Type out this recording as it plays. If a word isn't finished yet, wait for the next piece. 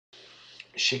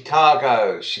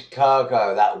Chicago,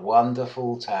 that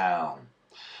wonderful town.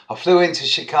 I flew into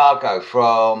Chicago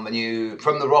from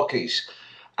the Rockies,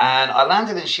 and I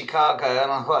landed in Chicago,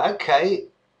 and I thought, okay,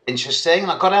 interesting.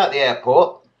 And I got out of the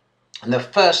airport, and the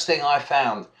first thing I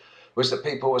found was that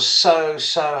people were so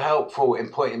helpful in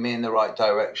pointing me in the right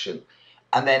direction.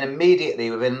 And then immediately,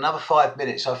 within another 5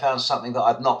 minutes, I found something that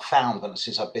I'd not found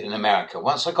since I've been in America.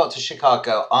 Once I got to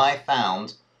Chicago, I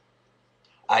found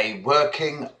a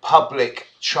working public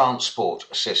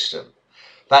transport system.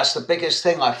 That's the biggest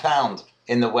thing I found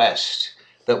in the West,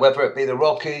 that whether it be the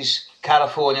Rockies,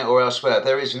 California or elsewhere,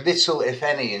 there is little, if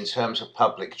any, in terms of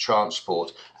public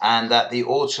transport, and that the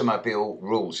automobile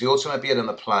rules, the automobile and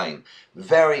the plane.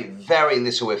 Very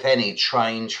little, if any,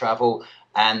 train travel,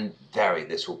 and very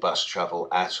little bus travel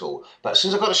at all. But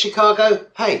since I got to Chicago,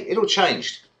 hey, it all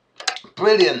changed.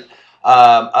 Brilliant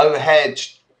overhead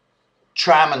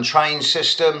tram and train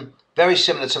system, very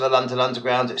similar to the London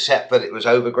Underground, except that it was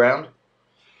overground.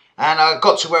 And I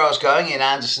got to where I was going in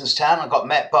Andersonstown. I got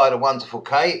met by the wonderful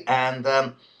Kate, and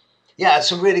yeah, I had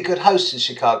some really good hosts in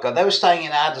Chicago. They were staying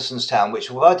in Andersonstown, which,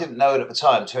 well, I didn't know it at the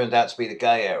time, turned out to be the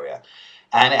gay area.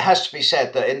 And it has to be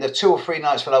said that in the 2 or 3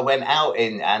 nights that I went out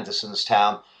in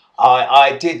Andersonstown,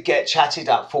 I did get chatted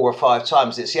up 4 or 5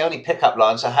 times. It's the only pickup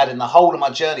lines I had in the whole of my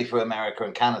journey through America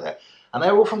and Canada. And they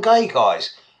were all from gay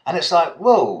guys. And it's like,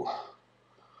 whoa,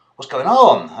 what's going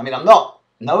on? I mean, I'm not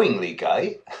knowingly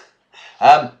gay.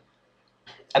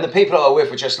 And the people I were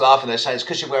with were just laughing. They're saying, it's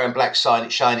because you're wearing black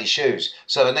shiny shoes.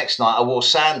 So the next night I wore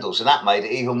sandals, and that made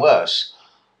it even worse.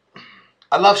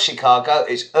 I love Chicago.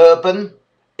 It's urban,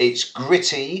 it's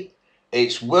gritty,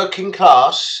 it's working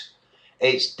class,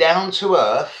 it's down to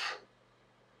earth.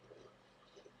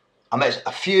 I met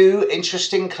a few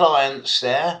interesting clients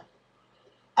there,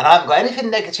 and I haven't got anything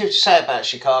negative to say about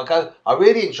Chicago. I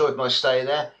really enjoyed my stay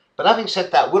there. But having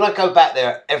said that, would I go back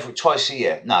there twice a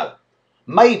year? No.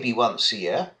 Maybe once a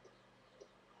year.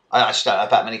 I just don't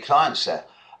have that many clients there.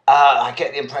 I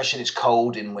get the impression it's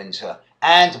cold in winter.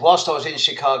 And whilst I was in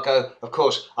Chicago, of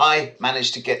course, I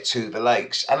managed to get to the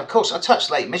lakes. And of course, I touched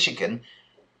Lake Michigan.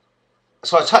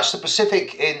 So I touched the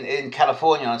Pacific in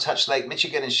California, and I touched Lake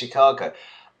Michigan in Chicago.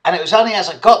 And it was only as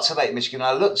I got to Lake Michigan,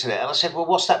 I looked at it and I said, well,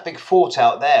 what's that big fort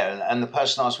out there? And the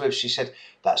person I was with, she said,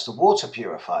 that's the water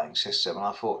purifying system. And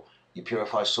I thought, you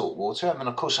purify salt water? I mean,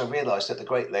 of course, I realised that the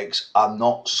Great Lakes are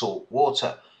not salt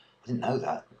water. I didn't know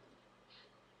that.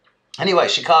 Anyway,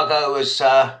 Chicago was,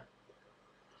 I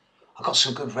got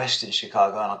some good rest in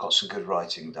Chicago, and I got some good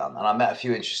writing done. And I met a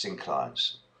few interesting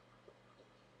clients.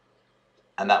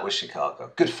 And that was Chicago.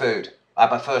 Good food. I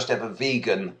had my first ever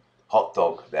vegan hot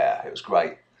dog there. It was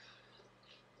great.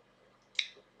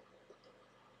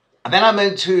 And then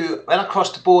I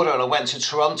crossed the border and I went to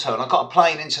Toronto, and I got a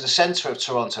plane into the centre of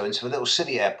Toronto, into the little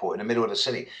city airport in the middle of the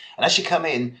city. And as you come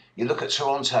in, you look at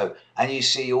Toronto and you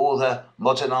see all the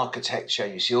modern architecture,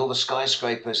 you see all the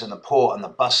skyscrapers and the port and the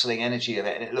bustling energy of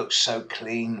it, and it looks so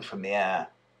clean from the air.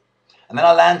 And then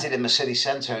I landed in the city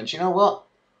centre, and do you know what?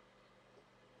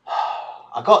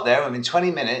 I got there, and in 20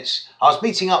 minutes, I was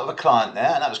meeting up with a client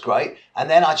there, and that was great. And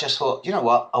then I just thought, you know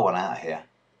what? I want out of here.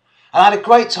 And I had a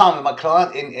great time with my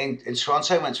client in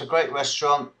Toronto, went to a great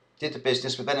restaurant, did the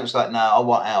business, but then it was like, no, I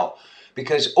want out.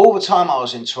 Because all the time I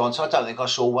was in Toronto, I don't think I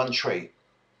saw one tree.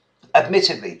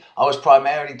 Admittedly, I was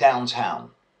primarily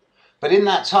downtown. But in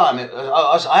that time,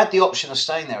 I had the option of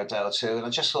staying there a day or two, and I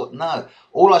just thought, no.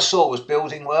 All I saw was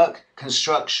building work,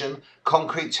 construction,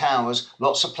 concrete towers,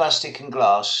 lots of plastic and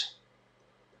glass.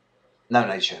 No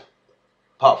nature,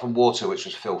 apart from water, which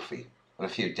was filthy, and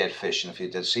a few dead fish and a few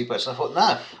dead seabirds. And I thought,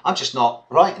 no, I'm just not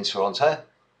right in Toronto.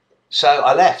 So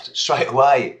I left straight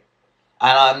away.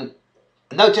 And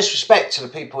no disrespect to the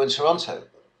people in Toronto,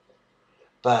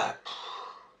 but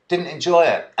didn't enjoy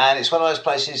it. And it's one of those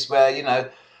places where, you know,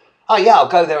 oh yeah, I'll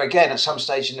go there again at some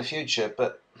stage in the future,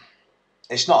 but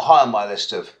it's not high on my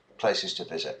list of places to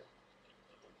visit.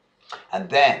 And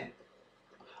then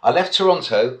I left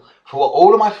Toronto for what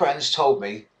all of my friends told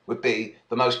me would be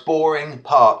the most boring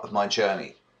part of my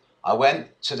journey. I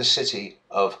went to the city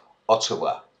of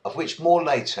Ottawa, of which more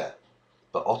later,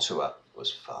 but Ottawa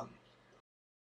was fun.